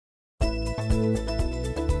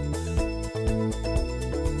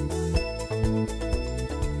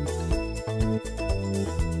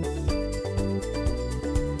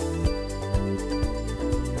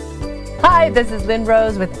Hi, this is Lynn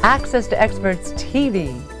Rose with Access to Experts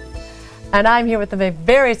TV. And I'm here with a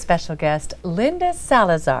very special guest, Linda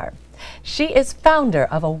Salazar. She is founder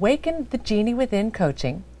of Awaken the Genie Within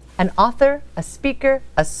Coaching, an author, a speaker,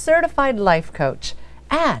 a certified life coach,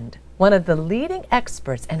 and one of the leading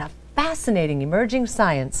experts in a fascinating emerging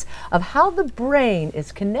science of how the brain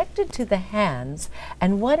is connected to the hands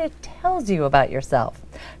and what it tells you about yourself,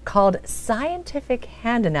 called scientific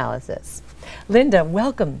hand analysis. Linda,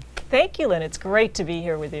 welcome. Thank you, Lynn. It's great to be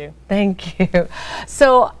here with you. Thank you.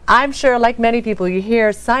 So I'm sure, like many people, you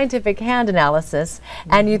hear scientific hand analysis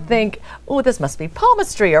and you think, oh, this must be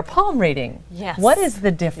palmistry or palm reading. Yes. What is the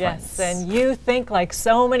difference? Yes, and you think like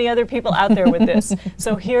so many other people out there with this.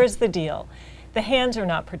 So here's the deal. The hands are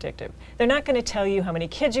not predictive. They're not going to tell you how many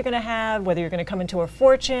kids you're going to have, whether you're going to come into a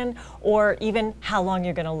fortune, or even how long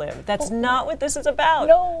you're going to live. That's not what this is about.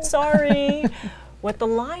 No. Sorry. What the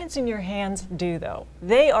lines in your hands do, though,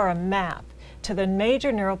 they are a map to the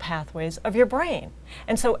major neural pathways of your brain.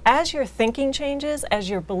 And so as your thinking changes, as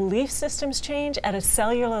your belief systems change at a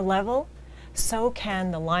cellular level, so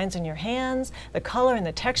can the lines in your hands, the color and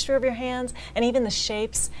the texture of your hands, and even the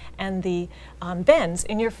shapes and the bends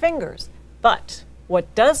in your fingers. But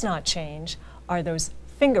what does not change are those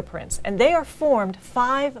fingerprints, and they are formed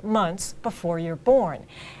 5 months before you're born.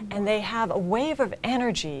 And they have a wave of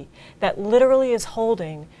energy that literally is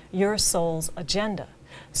holding your soul's agenda.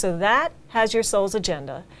 So that has your soul's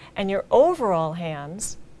agenda, and your overall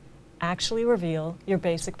hands actually reveal your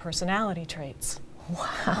basic personality traits.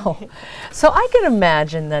 Wow. So I can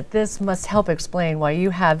imagine that this must help explain why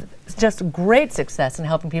you have just great success in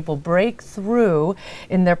helping people break through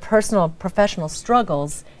in their personal, professional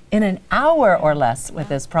struggles in an hour or less with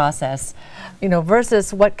this process, you know,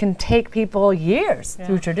 versus what can take people years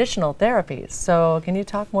through traditional therapies. So can you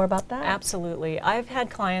talk more about that? Absolutely. I've had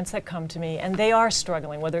clients that come to me and they are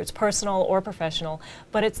struggling, whether it's personal or professional,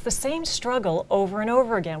 but it's the same struggle over and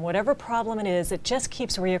over again. Whatever problem it is, it just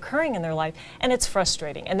keeps reoccurring in their life, and it's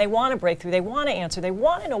frustrating. And they want to break through, they want to answer, they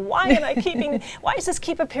want to know, why am I why does this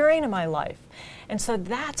keep appearing in my life? And so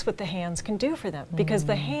that's what the hands can do for them, because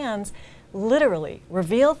the hands literally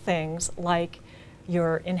reveal things like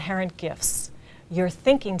your inherent gifts, your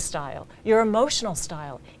thinking style, your emotional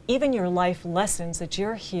style, even your life lessons that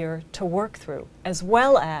you're here to work through, as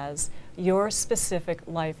well as your specific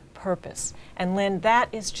life purpose. And Lynn, that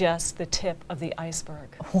is just the tip of the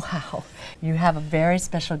iceberg. Wow. You have a very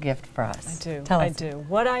special gift for us. I do. Tell us. I do.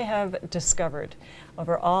 What I have discovered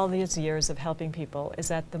over all these years of helping people is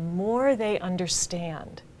that the more they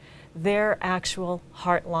understand their actual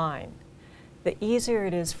heart line, the easier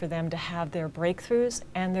it is for them to have their breakthroughs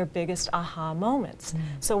and their biggest aha moments.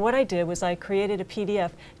 So what I did was I created a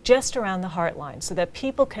PDF just around the heart line so that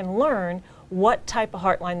people can learn what type of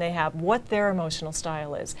heart line they have, what their emotional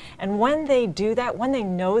style is. And when they do that, when they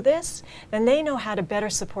know this, then they know how to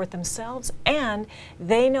better support themselves, and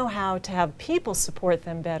they know how to have people support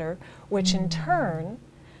them better, which in turn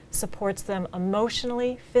supports them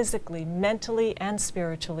emotionally, physically, mentally, and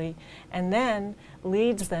spiritually, and then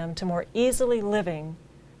leads them to more easily living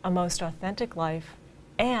a most authentic life.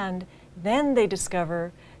 And then they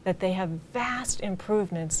discover that they have vast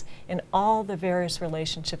improvements in all the various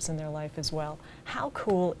relationships in their life as well. How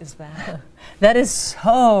cool is that? That is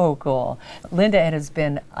so cool. Linda, it has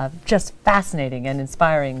been just fascinating and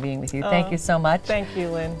inspiring being with you. Thank you so much. Thank you,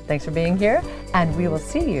 Lynn. Thanks for being here, and we will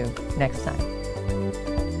see you next time.